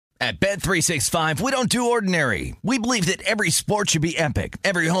At Bet365, we don't do ordinary. We believe that every sport should be epic.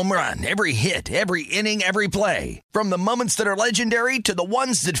 Every home run, every hit, every inning, every play. From the moments that are legendary to the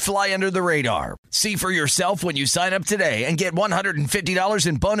ones that fly under the radar. See for yourself when you sign up today and get $150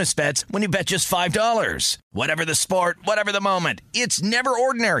 in bonus bets when you bet just $5. Whatever the sport, whatever the moment, it's never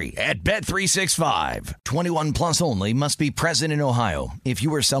ordinary at Bet365. 21 plus only. Must be present in Ohio. If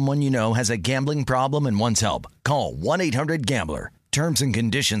you or someone you know has a gambling problem and wants help, call 1-800-GAMBLER. Terms and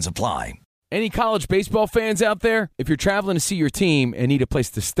conditions apply. Any college baseball fans out there? If you're traveling to see your team and need a place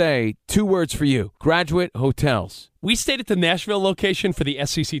to stay, 2 words for you: Graduate Hotels. We stayed at the Nashville location for the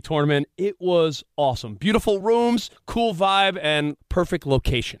SEC tournament. It was awesome. Beautiful rooms, cool vibe, and perfect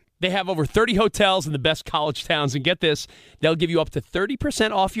location. They have over 30 hotels in the best college towns, and get this, they'll give you up to 30%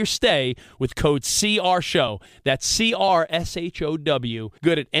 off your stay with code CRSHOW. That's CRSHOW.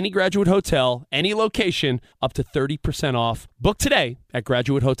 Good at any Graduate Hotel, any location, up to 30% off. Book today at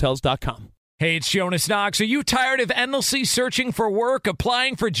graduatehotels.com. Hey, it's Jonas Knox. Are you tired of endlessly searching for work,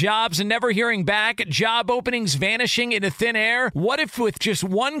 applying for jobs, and never hearing back? Job openings vanishing into thin air? What if with just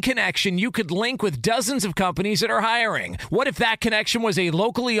one connection, you could link with dozens of companies that are hiring? What if that connection was a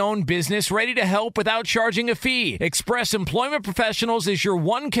locally owned business ready to help without charging a fee? Express Employment Professionals is your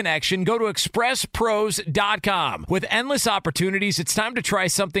one connection. Go to expresspros.com. With endless opportunities, it's time to try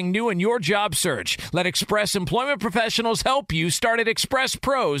something new in your job search. Let Express Employment Professionals help you. Start at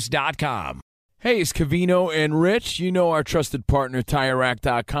expresspros.com. Hey, it's Covino and Rich. You know our trusted partner,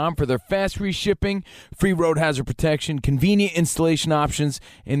 TireRack.com, for their fast reshipping, free road hazard protection, convenient installation options,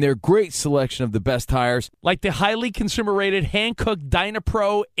 and their great selection of the best tires, like the highly consumer-rated Hankook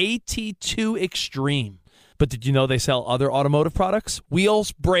Dynapro AT2 Extreme. But did you know they sell other automotive products?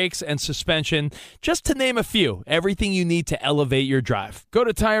 Wheels, brakes, and suspension, just to name a few. Everything you need to elevate your drive. Go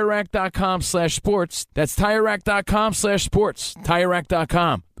to TireRack.com/sports. That's TireRack.com/sports.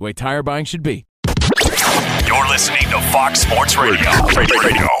 TireRack.com, the way tire buying should be. You're listening to Fox Sports Radio.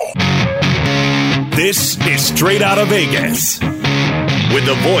 This is Straight Outta Vegas. With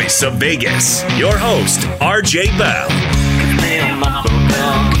the voice of Vegas, your host, RJ Bell. Give me a number,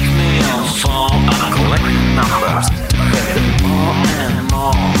 girl. Give me a phone. I'm collecting numbers. More and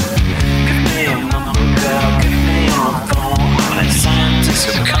more. Give me a number, girl. Give me a phone. I'm a scientist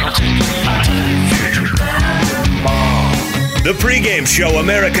of counting. I'm the future. The pregame show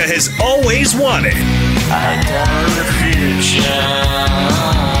America has always wanted. I tell the future.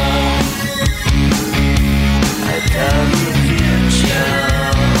 I tell the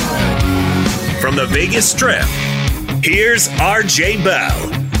future. From the Vegas Strip, here's RJ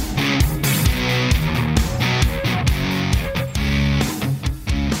Bell.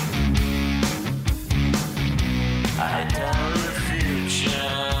 I tell the future.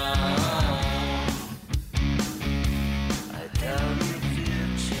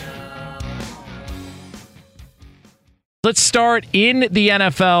 Let's start in the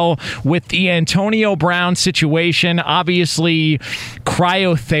NFL with the Antonio Brown situation. Obviously,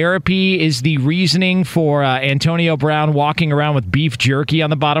 cryotherapy is the reasoning for Antonio Brown walking around with beef jerky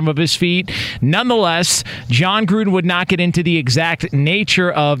on the bottom of his feet. Nonetheless, John Gruden would not get into the exact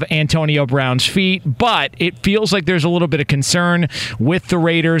nature of Antonio Brown's feet, but it feels like there's a little bit of concern with the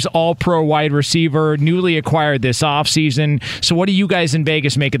Raiders' all-pro wide receiver, newly acquired this offseason. So what do you guys in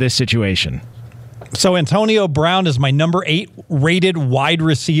Vegas make of this situation? So Antonio Brown is my number 8 rated wide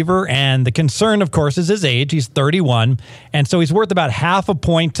receiver, and the concern, of course, is his age. He's 31, and so he's worth about half a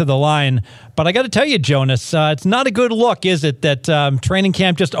point to the line. But I got to tell you, Jonas, it's not a good look, is it, that training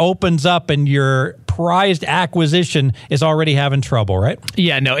camp just opens up and your prized acquisition is already having trouble, right?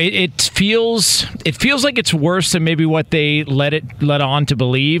 Yeah, no, it feels like it's worse than maybe what they let on to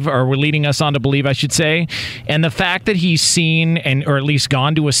believe, or were leading us on to believe, I should say. And the fact that he's seen or at least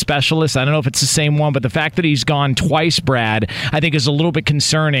gone to a specialist, I don't know if it's the same one, but the fact that he's gone twice, Brad, I think is a little bit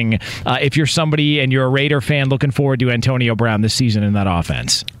concerning if you're somebody and you're a Raider fan looking forward to Antonio Brown this season in that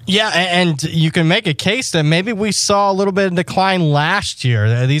offense. Yeah, and you can make a case that maybe we saw a little bit of decline last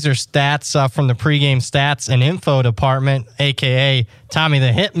year. These are stats from the pregame stats and info department, a.k.a. Tommy the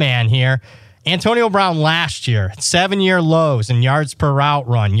Hitman here. Antonio Brown last year, 7-year lows in yards per route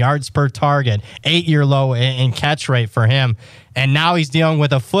run, yards per target, 8-year low in catch rate for him. And now he's dealing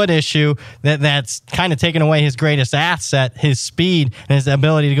with a foot issue that's kind of taken away his greatest asset, his speed and his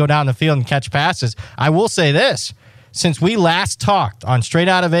ability to go down the field and catch passes. I will say this. since we last talked on Straight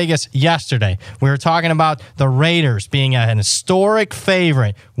Out of Vegas yesterday, we were talking about the Raiders being an historic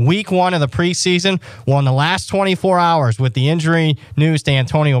favorite week 1 of the preseason. Well, in the last 24 hours with the injury news to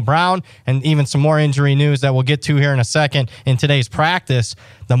Antonio Brown and even some more injury news that we'll get to here in a second in today's practice,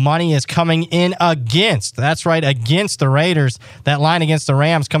 the money is coming in against the Raiders. That line against the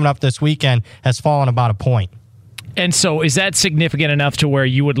Rams coming up this weekend has fallen about a point. And so is that significant enough to where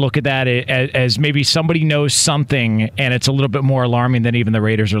you would look at that as maybe somebody knows something and it's a little bit more alarming than even the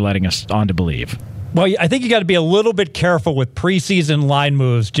Raiders are letting us on to believe? Well, I think you got to be a little bit careful with preseason line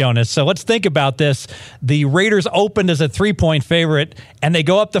moves, Jonas. So let's think about this. The Raiders opened as a 3-point favorite, and they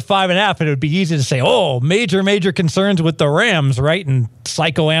go up to 5.5, and it would be easy to say, oh, major concerns with the Rams, right? And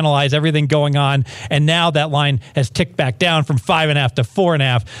psychoanalyze everything going on. And now that line has ticked back down from 5.5 to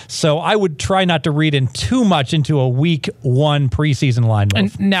 4.5. So I would try not to read in too much into a week 1 preseason line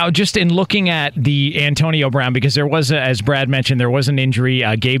move. And now, just in looking at the Antonio Brown, because there was, as Brad mentioned, there was an injury.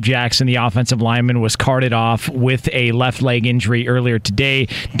 Gabe Jackson, the offensive lineman, was carted off with a left leg injury earlier today.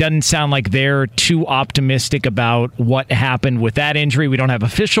 Doesn't sound like they're too optimistic about what happened with that injury. We don't have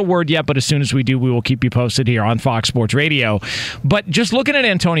official word yet, but as soon as we do, we will keep you posted here on Fox Sports Radio. But just looking at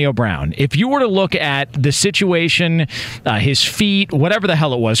Antonio Brown, if you were to look at the situation, his feet, whatever the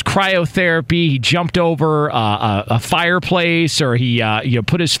hell it was, cryotherapy, he jumped over a fireplace, or he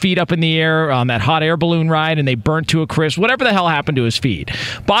put his feet up in the air on that hot air balloon ride and they burnt to a crisp, whatever the hell happened to his feet.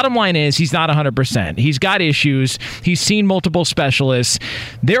 Bottom line is he's not 100%. He's got issues. He's seen multiple specialists.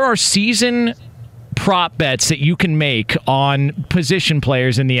 There are season prop bets that you can make on position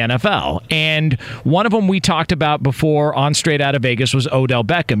players in the NFL. And one of them we talked about before on Straight Out of Vegas was Odell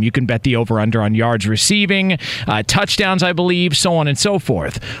Beckham. You can bet the over-under on yards receiving, touchdowns, I believe, so on and so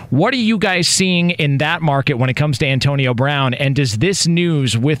forth. What are you guys seeing in that market when it comes to Antonio Brown? And does this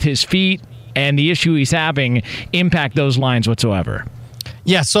news with his feet and the issue he's having impact those lines whatsoever?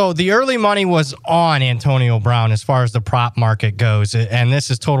 Yeah, so the early money was on Antonio Brown as far as the prop market goes, and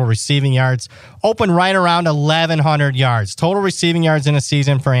this is total receiving yards. Open right around 1,100 yards. Total receiving yards in a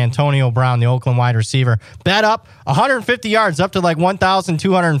season for Antonio Brown, the Oakland wide receiver. Bet up 150 yards, up to like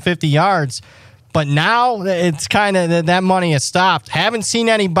 1,250 yards. But now it's kind of that money has stopped. Haven't seen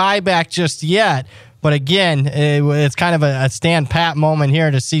any buyback just yet. But again, it's kind of a stand pat moment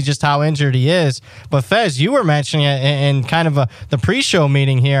here to see just how injured he is. But Fez, you were mentioning it in kind of the pre-show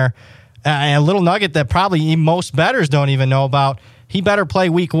meeting here, a little nugget that probably most bettors don't even know about. He better play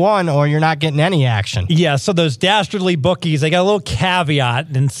week 1 or you're not getting any action. Yeah, so those dastardly bookies, they got a little caveat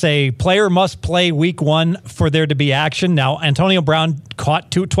and say player must play week 1 for there to be action. Now, Antonio Brown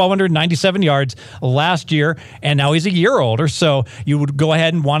caught 1,297 yards last year, and now he's a year older. So you would go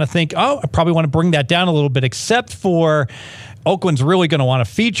ahead and want to think, I probably want to bring that down a little bit, except for Oakland's really going to want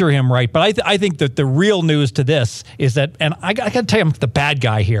to feature him, right? But I think that the real news to this is that, and I got to tell you, I'm the bad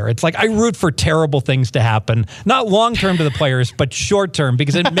guy here. It's like I root for terrible things to happen, not long-term to the players, but short-term,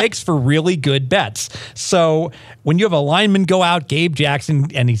 because it makes for really good bets. So when you have a lineman go out, Gabe Jackson,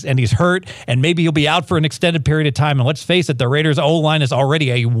 and he's hurt, and maybe he'll be out for an extended period of time, and let's face it, the Raiders' O-line is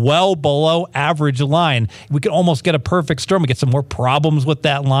already a well below average line. We could almost get a perfect storm. We get some more problems with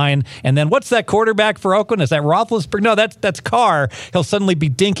that line. And then what's that quarterback for Oakland? Is that Roethlisberger? No, that's Carr. He'll suddenly be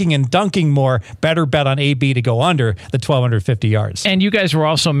dinking and dunking more. Better bet on AB to go under the 1,250 yards. And you guys were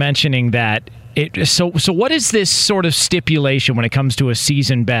also mentioning that So what is this sort of stipulation when it comes to a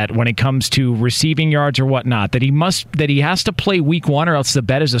season bet, when it comes to receiving yards or whatnot, that he has to play week 1 or else the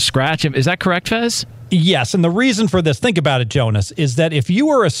bet is a scratch? Is that correct, Fez? Yes, and the reason for this, think about it, Jonas, is that if you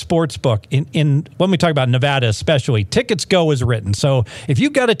were a sports book, in when we talk about Nevada especially, Tickets Go is written. So if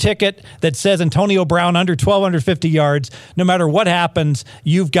you've got a ticket that says Antonio Brown under 1,250 yards, no matter what happens,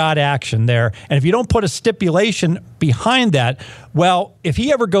 you've got action there. And if you don't put a stipulation behind that, well, if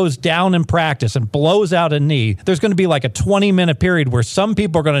he ever goes down in practice and blows out a knee, there's going to be like a 20-minute period where some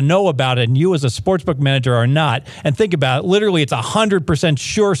people are going to know about it and you as a sportsbook manager are not. And think about it. Literally, it's 100%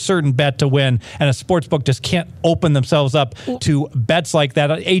 sure certain bet to win, and a sportsbook just can't open themselves up to bets like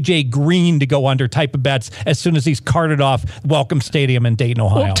that. A.J. Green to go under type of bets as soon as he's carted off Welcome Stadium in Dayton,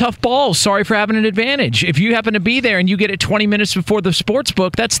 Ohio. Well, tough balls. Sorry for having an advantage. If you happen to be there and you get it 20 minutes before the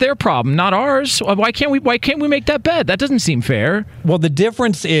sportsbook, that's their problem, not ours. Why can't we make that bet? That doesn't seem fair. Well, the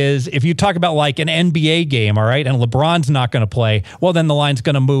difference is if you talk about like an NBA game, all right, and LeBron's not going to play, well, then the line's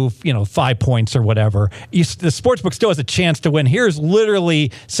going to move, 5 points or whatever. The sportsbook still has a chance to win. Here's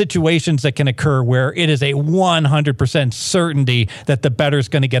literally situations that can occur where where it is a 100% certainty that the bettor's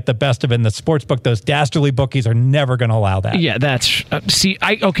going to get the best of it in the sportsbook. Those dastardly bookies are never going to allow that. Yeah, that's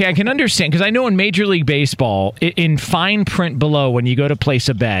I can understand, because I know in Major League Baseball, in fine print below, when you go to place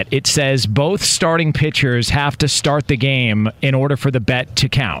a bet, it says both starting pitchers have to start the game in order for the bet to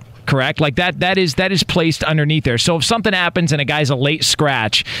count. Correct? Like that is placed underneath there. So if something happens and a guy's a late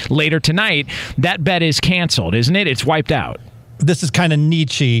scratch later tonight, that bet is canceled, isn't it? It's wiped out. This is kind of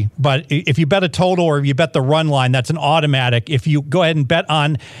niche-y, but if you bet a total or you bet the run line, that's an automatic. If you go ahead and bet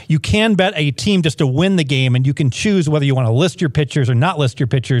on, you can bet a team just to win the game, and you can choose whether you want to list your pitchers or not list your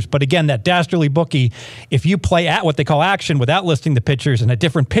pitchers. But again, that dastardly bookie, if you play at what they call action without listing the pitchers and a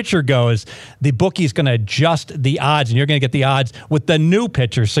different pitcher goes, the bookie's going to adjust the odds, and you're going to get the odds with the new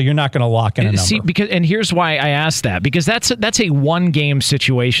pitcher, so you're not going to lock in a number. See, and here's why I asked that, because that's a one-game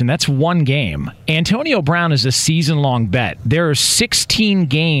situation. That's one game. Antonio Brown is a season-long bet. There are 16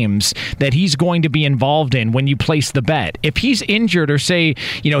 games that he's going to be involved in when you place the bet. If he's injured, or say,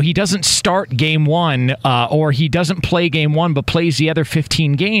 he doesn't start game one, or he doesn't play game one but plays the other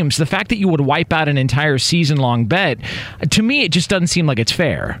 15 games, the fact that you would wipe out an entire season-long bet, to me, it just doesn't seem like it's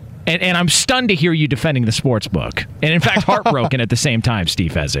fair. And I'm stunned to hear you defending the sports book. And in fact, heartbroken at the same time,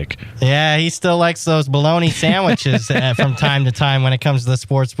 Steve Fezzik. Yeah, he still likes those bologna sandwiches from time to time when it comes to the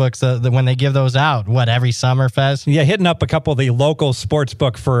sports books, when they give those out. What, every summer, Fez? Yeah, hitting up a couple of the local sports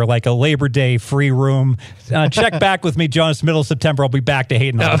book for like a Labor Day free room. Check back with me, Jonas, middle of September. I'll be back to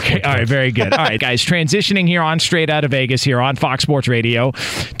hating on Okay, all right, very good. All right, guys, transitioning here on Straight Out of Vegas here on Fox Sports Radio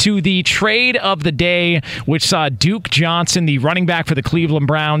to the trade of the day, which saw Duke Johnson, the running back for the Cleveland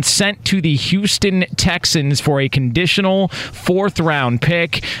Browns, sent to the Houston Texans for a conditional 4th-round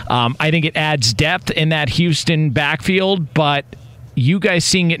pick. I think it adds depth in that Houston backfield, but you guys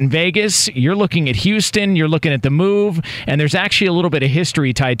seeing it in Vegas, you're looking at Houston, you're looking at the move, and there's actually a little bit of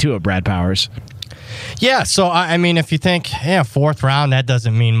history tied to it, Brad Powers. Yeah, so I mean, if you think, 4th round, that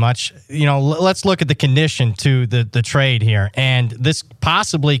doesn't mean much. Let's look at the condition to the trade here. And this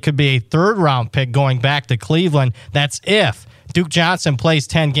possibly could be a 3rd-round pick going back to Cleveland. That's if Duke Johnson plays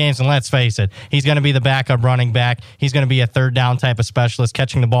 10 games, and let's face it, he's going to be the backup running back. He's going to be a 3rd-down type of specialist,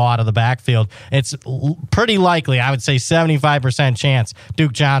 catching the ball out of the backfield. It's pretty likely, I would say 75% chance,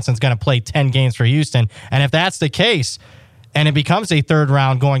 Duke Johnson's going to play 10 games for Houston. And if that's the case, and it becomes a 3rd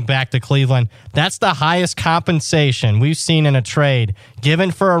round going back to Cleveland, that's the highest compensation we've seen in a trade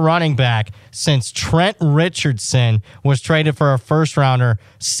given for a running back since Trent Richardson was traded for a 1st-rounder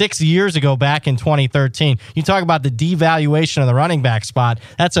 6 years ago back in 2013. You talk about the devaluation of the running back spot.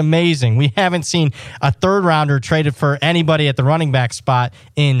 That's amazing. We haven't seen a 3rd-rounder traded for anybody at the running back spot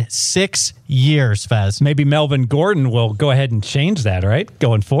in 6 years, Fez. Maybe Melvin Gordon will go ahead and change that, right?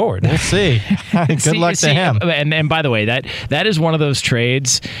 Going forward. We'll see. Good luck to him. And by the way, that is one of those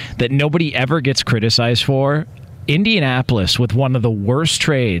trades that nobody ever gets criticized for. Indianapolis with one of the worst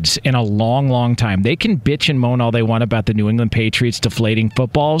trades in a long, long time. They can bitch and moan all they want about the New England Patriots deflating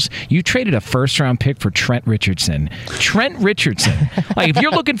footballs. You traded a 1st-round pick for Trent Richardson. Trent Richardson. Like, if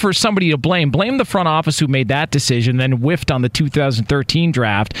you're looking for somebody to blame the front office who made that decision, then whiffed on the 2013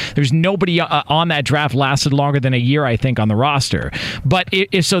 draft. There's nobody on that draft lasted longer than a year, I think, on the roster. But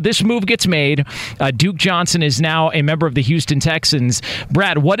so this move gets made. Duke Johnson is now a member of the Houston Texans.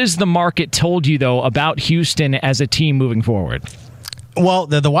 Brad, what has the market told you, though, about Houston as a team moving forward? Well,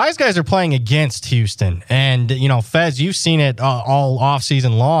 the wise guys are playing against Houston. And, Fez, you've seen it all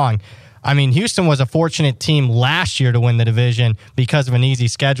offseason long. I mean, Houston was a fortunate team last year to win the division because of an easy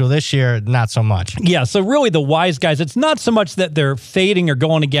schedule. This year, not so much. Yeah, so really the wise guys, it's not so much that they're fading or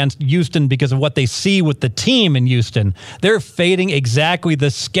going against Houston because of what they see with the team in Houston. They're fading exactly the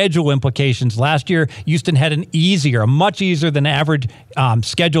schedule implications. Last year, Houston had a much easier than average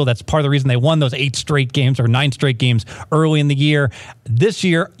schedule. That's part of the reason they won those 8 straight games or 9 straight games early in the year. This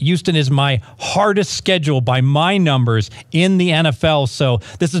year, Houston is my hardest schedule by my numbers in the NFL. So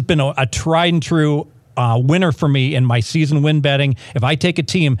this has been a tried and true winner for me in my season win betting. If I take a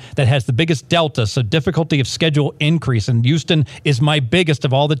team that has the biggest delta, so difficulty of schedule increase, and Houston is my biggest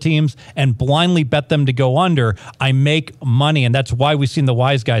of all the teams, and blindly bet them to go under, I make money. And that's why we've seen the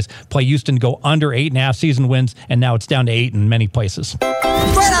wise guys play Houston go under 8.5 season wins, and now it's down to 8 in many places.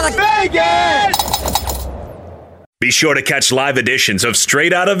 Straight Out of Vegas! Be sure to catch live editions of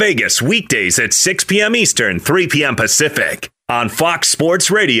Straight Out of Vegas weekdays at 6 p.m. Eastern, 3 p.m. Pacific on Fox Sports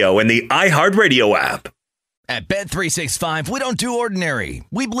Radio and the iHeartRadio app. At Bet365, we don't do ordinary.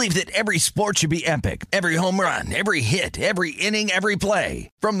 We believe that every sport should be epic. Every home run, every hit, every inning, every play.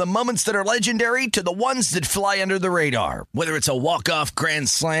 From the moments that are legendary to the ones that fly under the radar. Whether it's a walk-off grand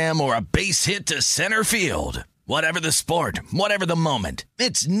slam or a base hit to center field. Whatever the sport, whatever the moment,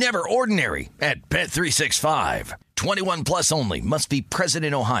 it's never ordinary at Bet365. 21 plus only. Must be present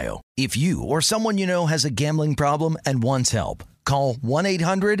in Ohio. If you or someone you know has a gambling problem and wants help, call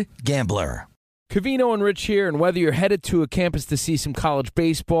 1-800-GAMBLER. Covino and Rich here, and whether you're headed to a campus to see some college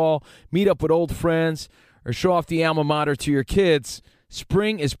baseball, meet up with old friends, or show off the alma mater to your kids,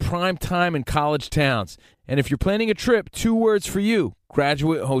 spring is prime time in college towns. And if you're planning a trip, 2 words for you: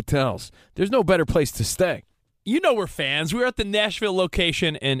 Graduate Hotels. There's no better place to stay. You know we're fans. We were at the Nashville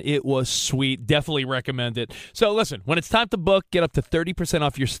location, and it was sweet. Definitely recommend it. So listen, when it's time to book, get up to 30%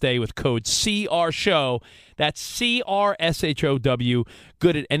 off your stay with code CRSHOW. That's CRSHOW.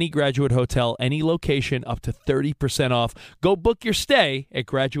 Good at any Graduate Hotel, any location, up to 30% off. Go book your stay at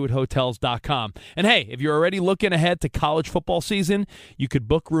graduatehotels.com. And hey, if you're already looking ahead to college football season, you could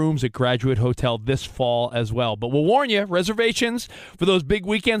book rooms at Graduate Hotel this fall as well. But we'll warn you, reservations for those big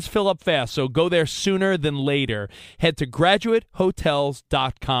weekends fill up fast, so go there sooner than later. Head to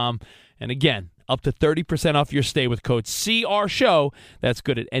graduatehotels.com. And again, up to 30% off your stay with code CRSHOW. That's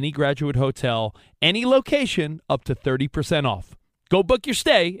good at any Graduate Hotel, any location, up to 30% off. Go book your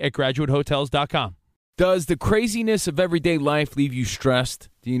stay at graduatehotels.com. Does the craziness of everyday life leave you stressed?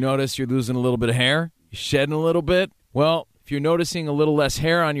 Do you notice you're losing a little bit of hair? You're shedding a little bit? Well, if you're noticing a little less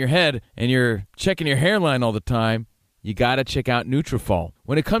hair on your head and you're checking your hairline all the time, you got to check out Nutrafol.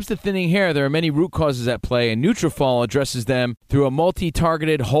 When it comes to thinning hair, there are many root causes at play, and Nutrafol addresses them through a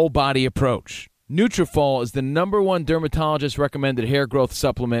multi-targeted whole-body approach. Nutrafol is the #1 dermatologist-recommended hair growth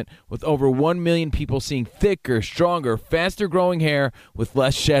supplement, with over 1 million people seeing thicker, stronger, faster-growing hair with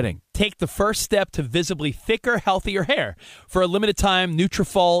less shedding. Take the first step to visibly thicker, healthier hair. For a limited time,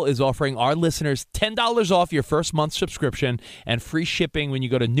 Nutrafol is offering our listeners $10 off your first month subscription and free shipping when you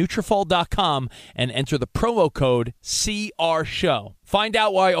go to Nutrafol.com and enter the promo code CRSHOW. Find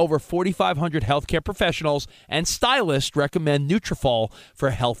out why over 4,500 healthcare professionals and stylists recommend Nutrafol for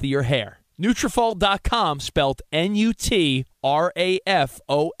healthier hair. Nutrafol.com, spelled Nutrafol.com,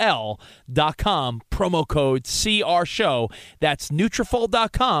 promo code CRSHOW. That's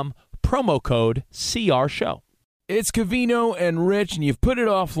Nutrafol.com, promo code CRSHOW. It's Covino and Rich, and you've put it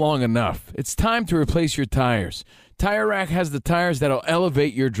off long enough. It's time to replace your tires. Tire Rack has the tires that'll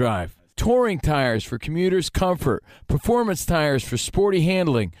elevate your drive. Touring tires for commuters' comfort, performance tires for sporty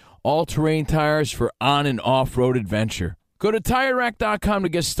handling, all-terrain tires for on- and off-road adventure. Go to TireRack.com to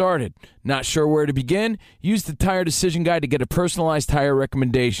get started. Not sure where to begin? Use the Tire Decision Guide to get a personalized tire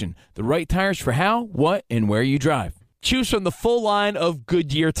recommendation. The right tires for how, what, and where you drive. Choose from the full line of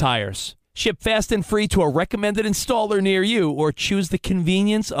Goodyear tires. Ship fast and free to a recommended installer near you, or choose the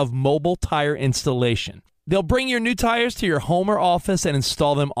convenience of mobile tire installation. They'll bring your new tires to your home or office and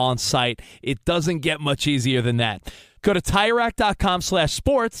install them on site. It doesn't get much easier than that. Go to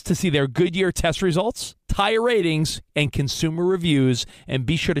TireRack.com/sports to see their Goodyear test results, tire ratings, and consumer reviews, and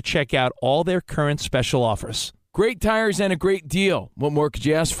be sure to check out all their current special offers. Great tires and a great deal. What more could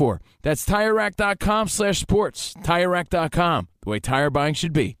you ask for? That's TireRack.com/sports. TireRack.com, the way tire buying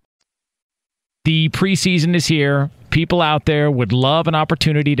should be. The preseason is here. People out there would love an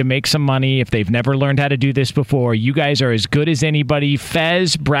opportunity to make some money if they've never learned how to do this before. You guys are as good as anybody.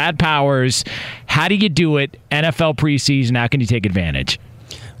 Fez, Brad Powers, how do you do it? NFL preseason, how can you take advantage?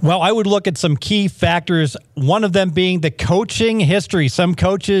 Well, I would look at some key factors, one of them being the coaching history. Some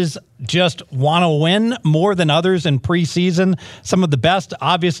coaches just want to win more than others in preseason. Some of the best,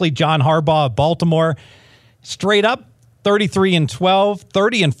 obviously, John Harbaugh of Baltimore. Straight up, 33-12,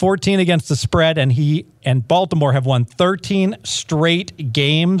 30-14 against the spread, and he and Baltimore have won 13 straight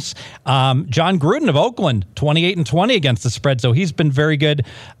games. John Gruden of Oakland, 28-20 against the spread, so he's been very good.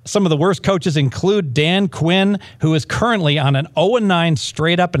 Some of the worst coaches include Dan Quinn, who is currently on an 0-9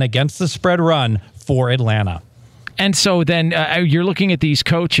 straight up and against the spread run for Atlanta. And so then you're looking at these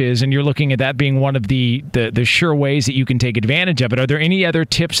coaches, and you're looking at that being one of the sure ways that you can take advantage of it. Are there any other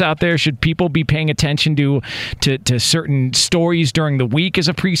tips out there? Should people be paying attention to certain stories during the week as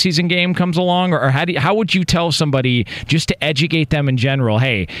a preseason game comes along? Or how would you tell somebody, just to educate them in general,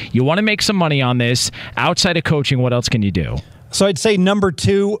 hey, you want to make some money on this, outside of coaching, what else can you do? So I'd say number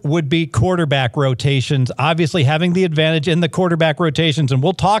 2 would be quarterback rotations. Obviously, having the advantage in the quarterback rotations, and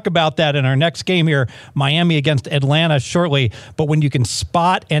we'll talk about that in our next game here, Miami against Atlanta shortly. But when you can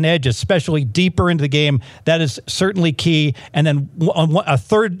spot an edge, especially deeper into the game, that is certainly key. And then a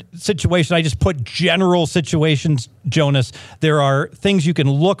third situation, I just put general situations, Jonas. There are things you can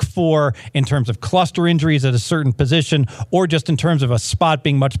look for in terms of cluster injuries at a certain position, or just in terms of a spot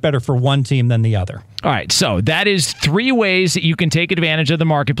being much better for one team than the other. All right, so that is 3 ways that you can take advantage of the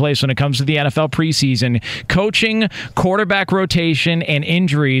marketplace when it comes to the NFL preseason. Coaching, quarterback rotation, and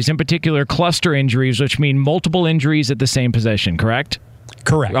injuries, in particular cluster injuries, which mean multiple injuries at the same position, correct?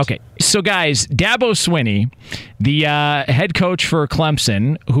 Correct. Okay. So, guys, Dabo Swinney, the head coach for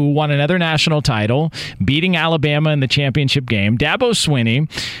Clemson, who won another national title, beating Alabama in the championship game, Dabo Swinney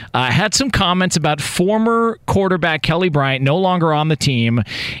had some comments about former quarterback Kelly Bryant, no longer on the team,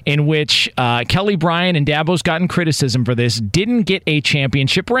 in which Kelly Bryant, and Dabo's gotten criticism for this, didn't get a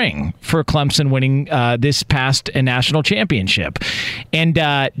championship ring for Clemson winning this past national championship. And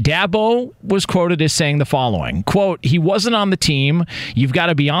Dabo was quoted as saying the following, quote, "He wasn't on the team. You've got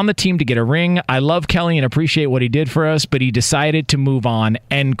to be on the team to get a ring. I love Kelly and appreciate what he did for us, but he decided to move on,"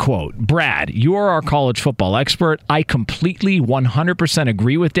 end quote. Brad, you are our college football expert. I completely 100%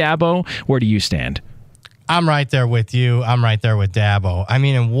 agree with Dabo. Where do you stand? I'm right there with you. I'm right there with Dabo. I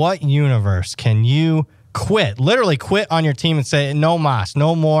mean, in what universe can you quit, literally quit on your team and say, no mas,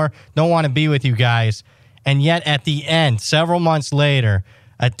 no more, don't want to be with you guys, and yet at the end, several months later,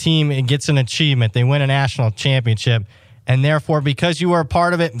 a team gets an achievement, they win a national championship, and therefore, because you were a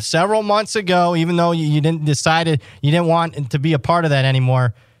part of it several months ago, even though you didn't want to be a part of that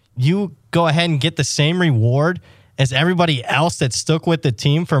anymore, you go ahead and get the same reward as everybody else that stuck with the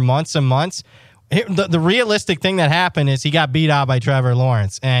team for months and months. The realistic thing that happened is he got beat out by Trevor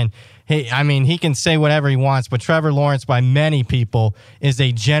Lawrence. And he can say whatever he wants, but Trevor Lawrence, by many people, is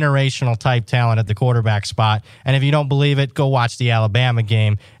a generational type talent at the quarterback spot. And if you don't believe it, go watch the Alabama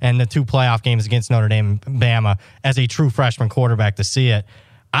game and the 2 playoff games against Notre Dame and Bama as a true freshman quarterback to see it.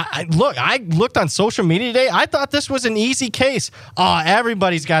 I looked on social media today. I thought this was an easy case. Oh,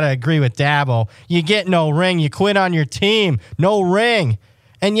 everybody's got to agree with Dabo. You get no ring. You quit on your team. No ring.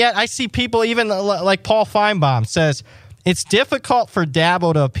 And yet I see people, even like Paul Feinbaum says, it's difficult for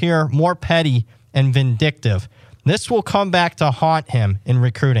Dabo to appear more petty and vindictive. This will come back to haunt him in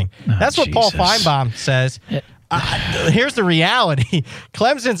recruiting. That's what Paul Feinbaum says. Here's the reality.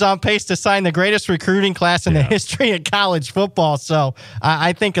 Clemson's on pace to sign the greatest recruiting class in the history of college football. So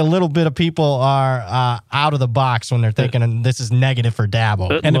I think a little bit of people are out of the box when they're thinking this is negative for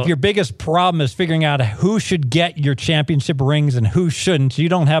Dabo. And if your biggest problem is figuring out who should get your championship rings and who shouldn't, you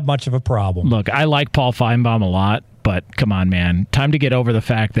don't have much of a problem. Look, I like Paul Feinbaum a lot. But come on, man. Time to get over the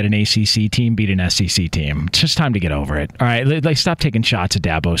fact that an ACC team beat an SEC team. It's just time to get over it. All right? Like, stop taking shots at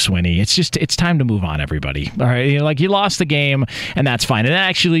Dabo Swinney. It's time to move on, everybody. All right? You lost the game, and that's fine. And that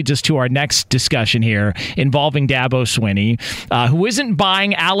actually just to our next discussion here involving Dabo Swinney, who isn't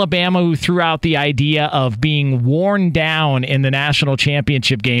buying Alabama, who threw out the idea of being worn down in the national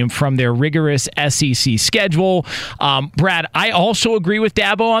championship game from their rigorous SEC schedule. Brad, I also agree with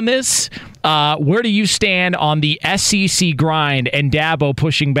Dabo on this. Where do you stand on the SEC grind and Dabo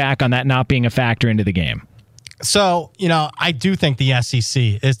pushing back on that not being a factor into the game? So, I do think the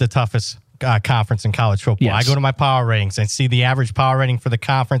SEC is the toughest conference in college football. Yes. I go to my power ratings and see the average power rating for the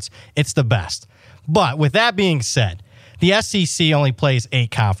conference. It's the best. But with that being said, the SEC only plays 8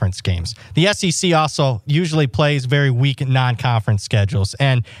 conference games. The SEC also usually plays very weak non-conference schedules.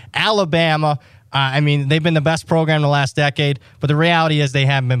 And Alabama, they've been the best program the last decade, but the reality is they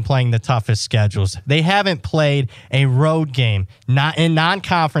haven't been playing the toughest schedules. They haven't played a road game not in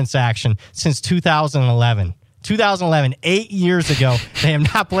non-conference action since 2011. 8 years ago, they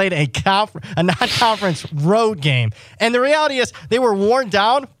have not played a non-conference road game. And the reality is they were worn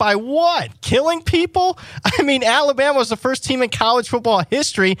down by what? Killing people? Alabama was the first team in college football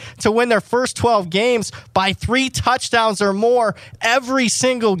history to win their first 12 games by 3 touchdowns or more every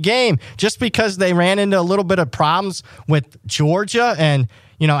single game, just because they ran into a little bit of problems with Georgia and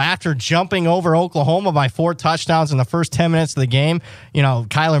after jumping over Oklahoma by 4 touchdowns in the first 10 minutes of the game,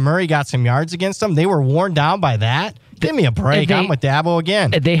 Kyler Murray got some yards against them. They were worn down by that. Give me a break. I'm with Dabo again.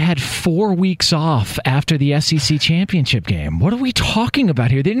 They had 4 weeks off after the SEC championship game. What are we talking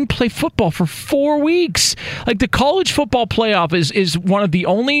about here? They didn't play football for 4 weeks. Like, the college football playoff is one of the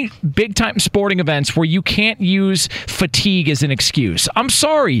only big-time sporting events where you can't use fatigue as an excuse. I'm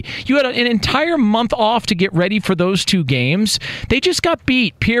sorry. You had an entire month off to get ready for those 2 games. They just got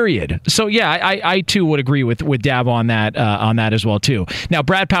beat, period. So, yeah, I too would agree with Dabo on that as well, too. Now,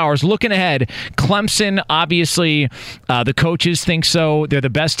 Brad Powers, looking ahead, Clemson, obviously, the coaches think so. They're the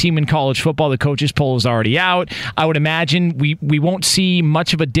best team in college football. The coaches poll is already out. I would imagine we won't see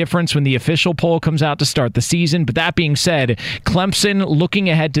much of a difference when the official poll comes out to start the season. But that being said, Clemson, looking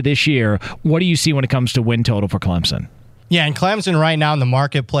ahead to this year, what do you see when it comes to win total for Clemson? Yeah, and Clemson right now in the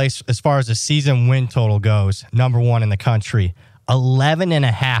marketplace, as far as the season win total goes, number 1 in the country.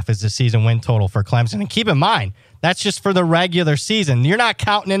 11.5 is the season win total for Clemson. And keep in mind, that's just for the regular season. You're not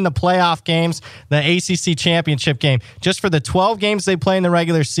counting in the playoff games, the ACC championship game. Just for the 12 games they play in the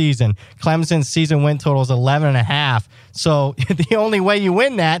regular season, Clemson's season win total is 11.5. So the only way you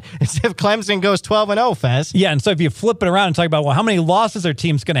win that is if Clemson goes 12-0, Fez. Yeah, and so if you flip it around and talk about, well, how many losses are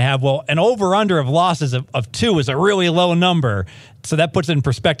teams going to have? Well, an over-under of losses of 2 is a really low number. So that puts it in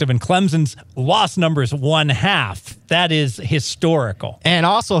perspective. And Clemson's loss number is 1/2. That is historical. And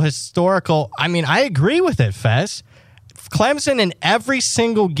also historical. I mean, I agree with it, Fez. Clemson in every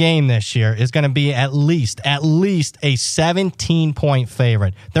single game this year is going to be at least a 17-point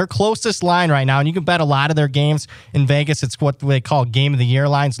favorite. Their closest line right now, and you can bet a lot of their games in Vegas, it's what they call game of the year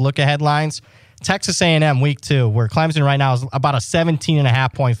lines, look-ahead lines. Texas A&M week 2, where Clemson right now is about a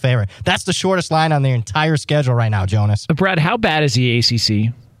 17.5-point favorite. That's the shortest line on their entire schedule right now, Jonas. Brad, how bad is the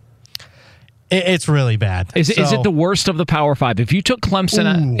ACC? It's really bad. Is it the worst of the Power Five? If you took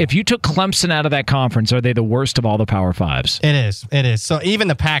Clemson out of that conference, are they the worst of all the Power Fives? It is. So even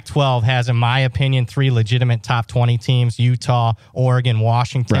the Pac-12 has, in my opinion, 3 legitimate top 20 teams: Utah, Oregon,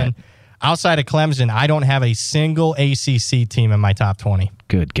 Washington. Right. Outside of Clemson, I don't have a single ACC team in my top 20.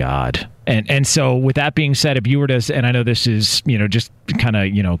 Good God. And so with that being said, if you were to, and I know this is, just kind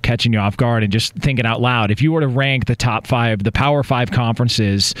of, catching you off guard and just thinking out loud, if you were to rank the top 5, the Power 5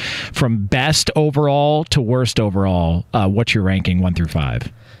 conferences from best overall to worst overall, what's your ranking 1 through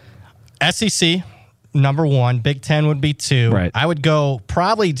 5? SEC, number 1. Big 10 would be 2. Right. I would go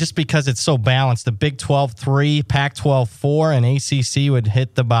probably just because it's so balanced. The Big 12, 3, Pac-12, 4, and ACC would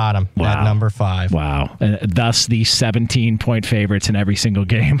hit the bottom at number 5. Wow. And thus the 17-point favorites in every single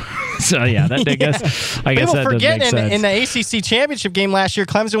game. So, yeah, I guess People that forget does make sense. in the ACC championship game last year,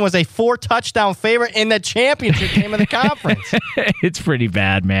 Clemson was a 4-touchdown favorite in the championship game of the conference. It's pretty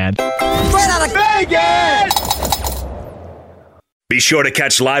bad, man. Straight out of Vegas! Be sure to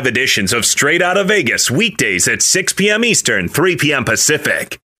catch live editions of Straight Outta Vegas weekdays at 6 p.m. Eastern, 3 p.m.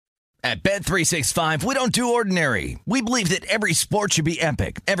 Pacific. At Bet365, we don't do ordinary. We believe that every sport should be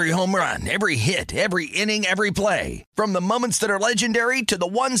epic. Every home run, every hit, every inning, every play. From the moments that are legendary to the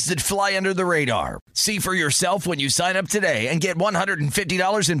ones that fly under the radar. See for yourself when you sign up today and get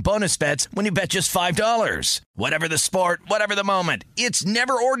 $150 in bonus bets when you bet just $5. Whatever the sport, whatever the moment, it's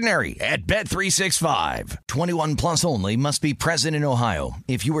never ordinary at Bet365. 21 plus only. Must be present in Ohio.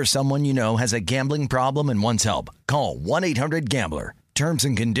 If you or someone you know has a gambling problem and wants help, call 1-800-GAMBLER. Terms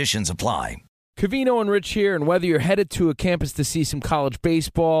and conditions apply. Covino and Rich here, and whether you're headed to a campus to see some college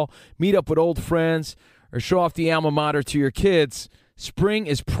baseball, meet up with old friends, or show off the alma mater to your kids, spring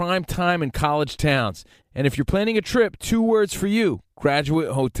is prime time in college towns. And if you're planning a trip, 2 words for you: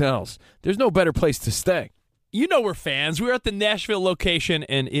 Graduate Hotels. There's no better place to stay. You know we're fans. We were at the Nashville location,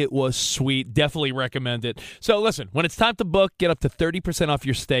 and it was sweet. Definitely recommend it. So listen, when it's time to book, get up to 30% off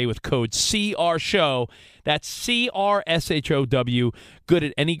your stay with code CRSHOW. That's CRSHOW. Good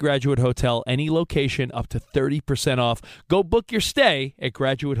at any Graduate Hotel, any location, up to 30% off. Go book your stay at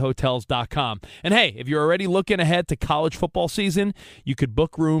graduatehotels.com. And hey, if you're already looking ahead to college football season, you could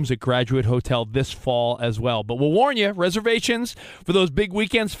book rooms at Graduate Hotel this fall as well. But we'll warn you, reservations for those big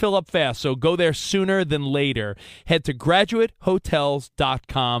weekends fill up fast, so go there sooner than later. Head to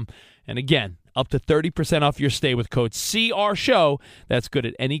graduatehotels.com. And again, up to 30% off your stay with code CRSHOW. That's good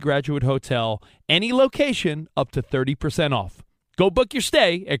at any Graduate Hotel, any location, up to 30% off. Go book your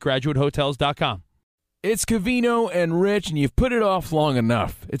stay at graduatehotels.com. It's Covino and Rich, and you've put it off long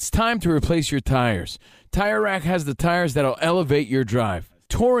enough. It's time to replace your tires. Tire Rack has the tires that'll elevate your drive.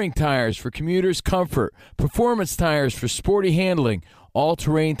 Touring tires for commuters' comfort, performance tires for sporty handling,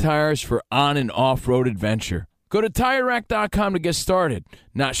 all-terrain tires for on- and off-road adventure. Go to TireRack.com to get started.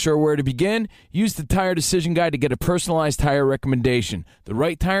 Not sure where to begin? Use the Tire Decision Guide to get a personalized tire recommendation. The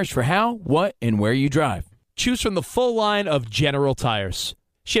right tires for how, what, and where you drive. Choose from the full line of General Tires.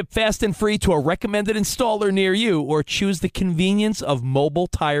 Ship fast and free to a recommended installer near you, or choose the convenience of mobile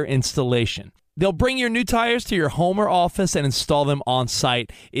tire installation. They'll bring your new tires to your home or office and install them on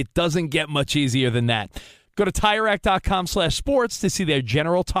site. It doesn't get much easier than that. Go to TireRack.com/sports to see their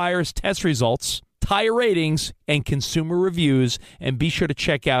General Tires test results, tire ratings, and consumer reviews, and be sure to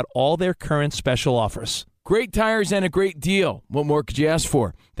check out all their current special offers. Great tires and a great deal. What more could you ask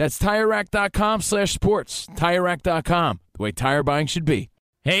for? That's TireRack.com/sports. TireRack.com, the way tire buying should be.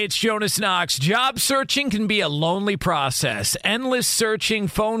 Hey, it's Jonas Knox. Job searching can be a lonely process. Endless searching,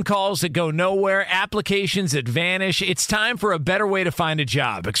 phone calls that go nowhere, applications that vanish. It's time for a better way to find a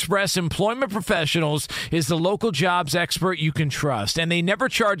job. Express Employment Professionals is the local jobs expert you can trust, and they never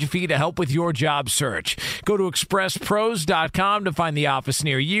charge a fee to help with your job search. Go to expresspros.com to find the office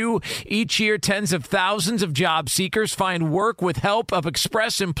near you. Each year, tens of thousands of job seekers find work with help of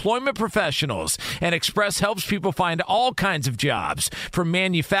Express Employment Professionals, and Express helps people find all kinds of jobs, from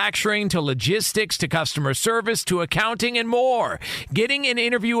manufacturing to logistics to customer service to accounting and more. Getting an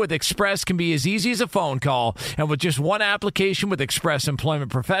interview with Express can be as easy as a phone call, and with just one application with Express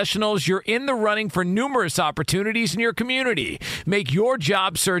Employment Professionals, you're in the running for numerous opportunities in your community. Make your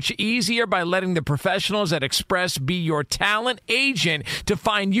job search easier by letting the professionals at Express be your talent agent to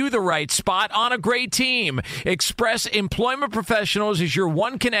find you the right spot on a great team. Express Employment Professionals is your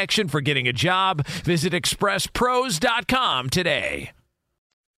one connection for getting a job. Visit expresspros.com today.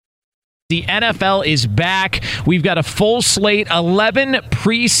 The NFL is back. We've got a full slate, 11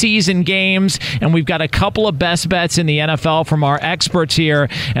 preseason games, and we've got a couple of best bets in the NFL from our experts here.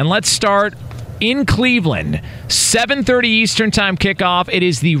 And let's start in Cleveland. 7:30 Eastern time kickoff. It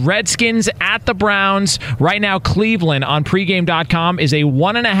is the Redskins at the Browns. Right now, Cleveland on pregame.com is a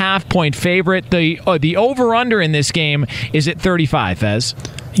 1.5-point favorite. The over-under in this game is at 35, Fez.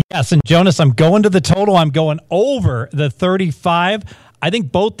 Yes, and Jonas, I'm going to the total. I'm going over the 35. I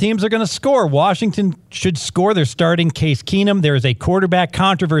think both teams are going to score. Washington should score. They're starting Case Keenum. There is a quarterback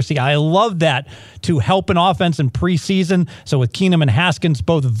controversy. I love that to help an offense in preseason. So with Keenum and Haskins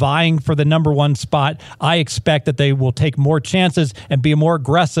both vying for the number one spot, I expect that they will take more chances and be more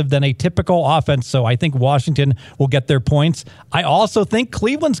aggressive than a typical offense. So I think Washington will get their points. I also think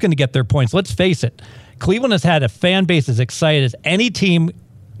Cleveland's going to get their points. Let's face it. Cleveland has had a fan base as excited as any team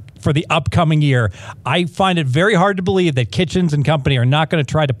for the upcoming year. I find it very hard to believe that Kitchens and company are not going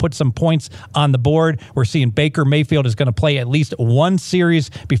to try to put some points on the board. We're seeing Baker Mayfield is going to play at least one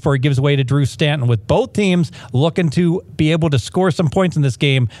series before he gives way to Drew Stanton. With both teams looking to be able to score some points in this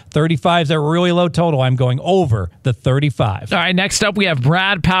game, 35 is a really low total. I'm going over the 35. All right, next up we have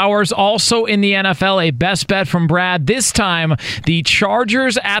Brad Powers, also in the NFL, a best bet from Brad. This time, the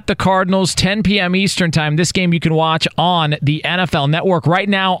Chargers at the Cardinals, 10 p.m. Eastern time. This game you can watch on the NFL Network right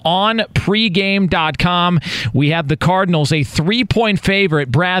now on pregame.com. We have the Cardinals, a 3-point favorite.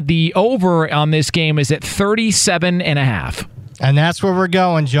 Brad, the over on this game is at 37.5. And that's where we're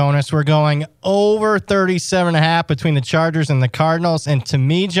going, Jonas. We're going over 37.5 between the Chargers and the Cardinals. And to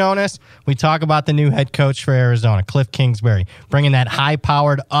me, Jonas, we talk about the new head coach for Arizona, Cliff Kingsbury, bringing that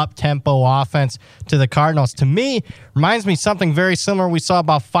high-powered, up-tempo offense to the Cardinals. To me, reminds me something very similar we saw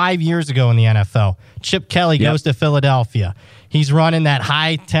about 5 years ago in the NFL. Chip Kelly goes to Philadelphia. He's running that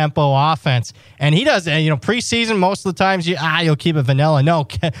high-tempo offense. And he does, preseason, most of the times, you'll keep it vanilla. No,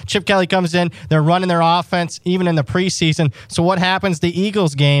 Chip Kelly comes in, they're running their offense even in the preseason. So what happens? The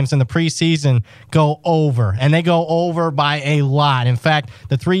Eagles games in the preseason go over, and they go over by a lot. In fact,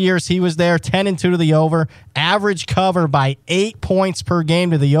 the 3 years he was there, 10-2 to the over, average cover by 8 points per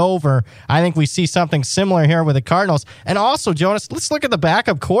game to the over. I think we see something similar here with the Cardinals. And also, Jonas, let's look at the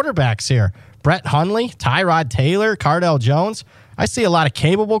backup quarterbacks here. Brett Hundley, Tyrod Taylor, Cardell Jones. I see a lot of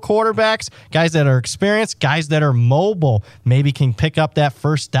capable quarterbacks, guys that are experienced, guys that are mobile, maybe can pick up that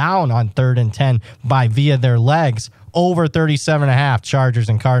first down on 3rd and 10 via their legs. Over 37.5 Chargers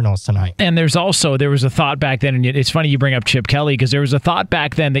and Cardinals tonight. And there was a thought back then, and it's funny you bring up Chip Kelly, because there was a thought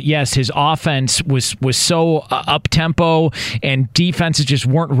back then that, yes, his offense was so up-tempo and defenses just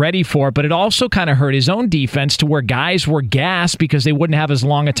weren't ready for it, but it also kind of hurt his own defense to where guys were gassed because they wouldn't have as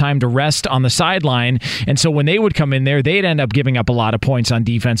long a time to rest on the sideline. And so when they would come in there, they'd end up giving up a lot of points on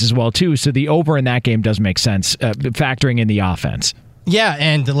defense as well, too. So the over in that game does make sense, factoring in the offense. Yeah,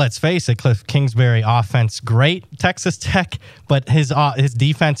 and let's face it, Cliff Kingsbury offense, great Texas Tech, but his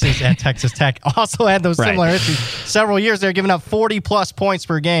defenses at Texas Tech also had those similar issues. Several years they're giving up 40-plus points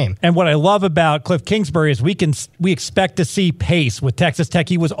per game. And what I love about Cliff Kingsbury is we expect to see pace with Texas Tech.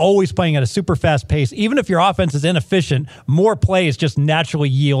 He was always playing at a super fast pace. Even if your offense is inefficient, more plays just naturally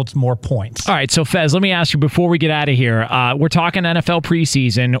yields more points. All right, so Fez, let me ask you before we get out of here. We're talking NFL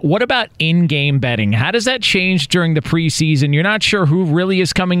preseason. What about in-game betting? How does that change during the preseason? You're not sure who really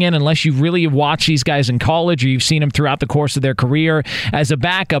is coming in unless you really watch these guys in college or you've seen them throughout the course of their career as a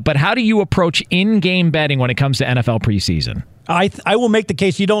backup. But how do you approach in-game betting when it comes to NFL preseason? I will make the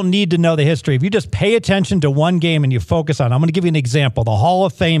case you don't need to know the history. If you just pay attention to one game and you focus on, I'm going to give you an example, the Hall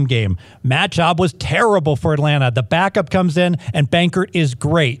of Fame game. Matt Schaub was terrible for Atlanta. The backup comes in, and Bankert is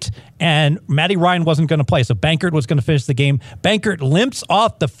great. And Matty Ryan wasn't going to play, so Bankert was going to finish the game. Bankert limps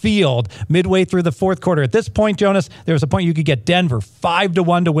off the field midway through the fourth quarter. At this point, Jonas, there was a point you could get Denver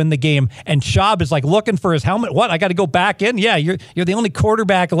 5-1 to win the game, and Schaub is like looking for his helmet. What, I got to go back in? Yeah, you're the only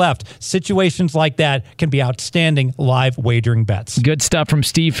quarterback left. Situations like that can be outstanding live wagering bets. Good stuff from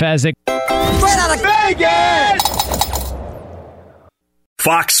Steve Fezzik. Straight out of Vegas!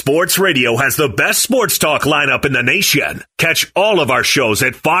 Fox Sports Radio has the best sports talk lineup in the nation. Catch all of our shows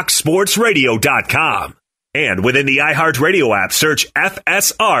at foxsportsradio.com. And within the iHeartRadio app, search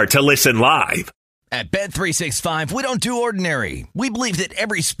FSR to listen live. At Bet365, we don't do ordinary. We believe that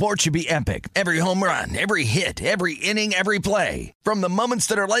every sport should be epic. Every home run, every hit, every inning, every play. From the moments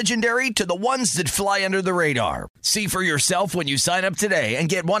that are legendary to the ones that fly under the radar. See for yourself when you sign up today and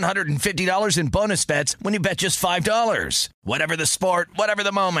get $150 in bonus bets when you bet just $5. Whatever the sport, whatever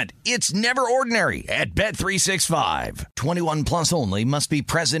the moment, it's never ordinary at Bet365. 21 plus only. Must be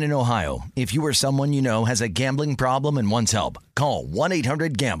present in Ohio. If you or someone you know has a gambling problem and wants help, call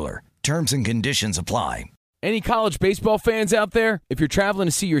 1-800-GAMBLER. Terms and conditions apply. Any college baseball fans out there? If you're traveling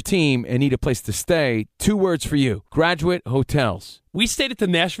to see your team and need a place to stay, 2 words for you: Graduate Hotels. We stayed at the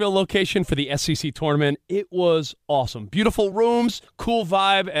Nashville location for the SEC tournament. It was awesome. Beautiful rooms, cool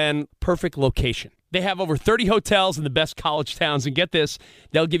vibe, and perfect location. They have over 30 hotels in the best college towns, and get this,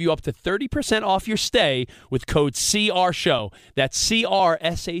 they'll give you up to 30% off your stay with code CRSHOW. That's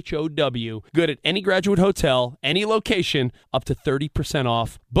CRSHOW. Good at any Graduate Hotel, any location, up to 30%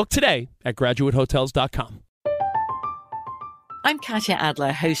 off. Book today at graduatehotels.com. I'm Katya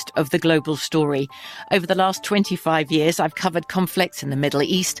Adler, host of The Global Story. Over the last 25 years, I've covered conflicts in the Middle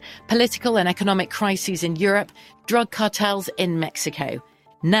East, political and economic crises in Europe, drug cartels in Mexico.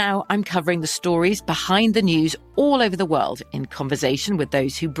 Now I'm covering the stories behind the news all over the world in conversation with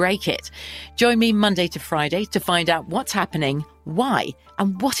those who break it. Join me Monday to Friday to find out what's happening, why,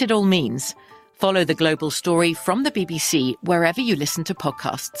 and what it all means. Follow The Global Story from the BBC wherever you listen to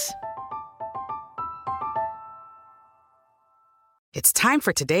podcasts. It's time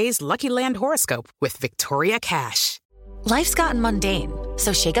for today's Lucky Land horoscope with Victoria Cash. Life's gotten mundane,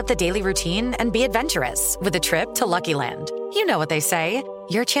 so shake up the daily routine and be adventurous with a trip to Lucky Land. You know what they say,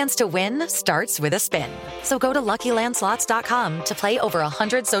 your chance to win starts with a spin. So go to LuckyLandSlots.com to play over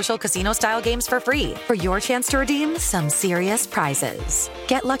 100 social casino-style games for free for your chance to redeem some serious prizes.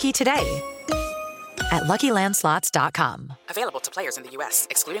 Get lucky today at LuckyLandSlots.com. Available to players in the U.S.,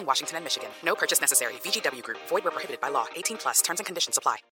 excluding Washington and Michigan. No purchase necessary. VGW Group. Void where prohibited by law. 18+. Terms and conditions apply.